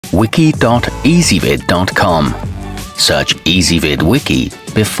wiki.ezvid.com. Search Ezvid Wiki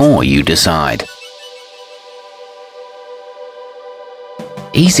before you decide.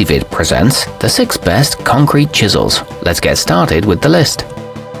 Ezvid presents the 6 best concrete chisels. Let's get started with the list.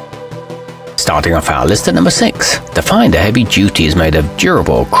 Starting off our list at number 6, the Finder Heavy Duty is made of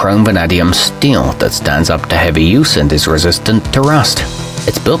durable chrome vanadium steel that stands up to heavy use and is resistant to rust.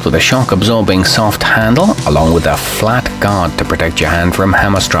 It's built with a shock-absorbing soft handle along with a flat guard to protect your hand from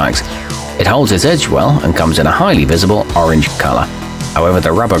hammer strikes. It holds its edge well and comes in a highly visible orange color. However,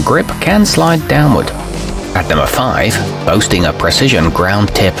 the rubber grip can slide downward. At number 5, boasting a precision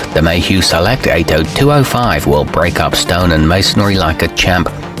ground tip, the Mayhew Select 80205 will break up stone and masonry like a champ,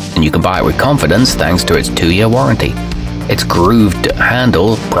 and you can buy it with confidence thanks to its 2-year warranty. Its grooved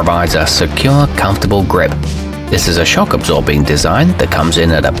handle provides a secure, comfortable grip. This is a shock-absorbing design that comes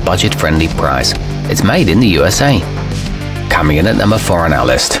in at a budget-friendly price. It's made in the USA. Coming in at number 4 on our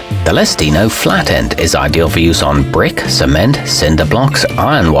list, the Lestino Flat End is ideal for use on brick, cement, cinder blocks,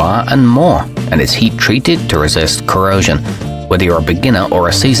 iron wire, and more, and it's heat-treated to resist corrosion. Whether you're a beginner or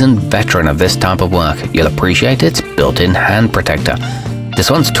a seasoned veteran of this type of work, you'll appreciate its built-in hand protector. This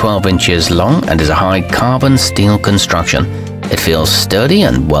one's 12 inches long and is a high carbon steel construction. It feels sturdy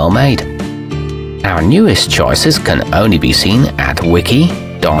and well made. Our newest choices can only be seen at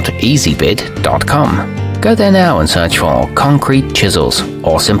wiki.ezvid.com. Go there now and search for concrete chisels,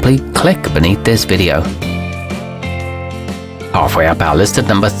 or simply click beneath this video. Halfway up our list at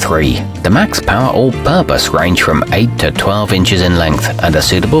number 3, the maxpower all-purpose range from 8 to 12 inches in length and are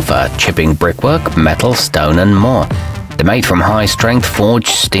suitable for chipping brickwork, metal, stone and more. They're made from high-strength forged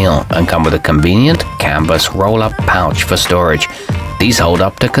steel and come with a convenient canvas roll-up pouch for storage. These hold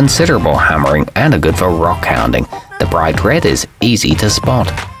up to considerable hammering and are good for rock hounding. The bright red is easy to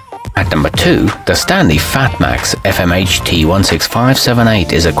spot. At number 2, the Stanley fatmax FMHT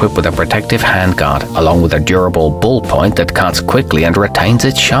 16578 is equipped with a protective handguard along with a durable bull point that cuts quickly and retains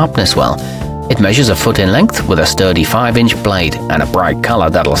its sharpness well. It measures a foot in length with a sturdy 5-inch blade and a bright color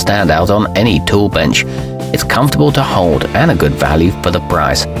that'll stand out on any tool bench. It's comfortable to hold and a good value for the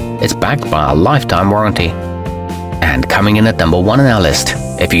price. It's backed by a lifetime warranty. And coming in at number 1 on our list,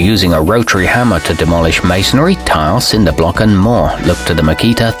 if you're using a rotary hammer to demolish masonry, tile, cinder block and more, look to the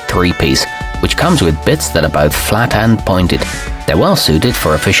Makita 3-piece, which comes with bits that are both flat and pointed. They're well suited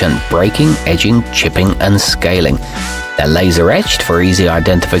for efficient breaking, edging, chipping and scaling. They're laser etched for easy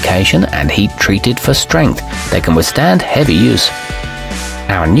identification and heat treated for strength. They can withstand heavy use.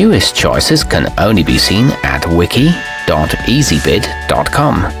 Our newest choices can only be seen at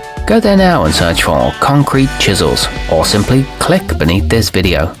wiki.ezvid.com. Go there now and search for concrete chisels, or simply click beneath this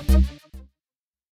video.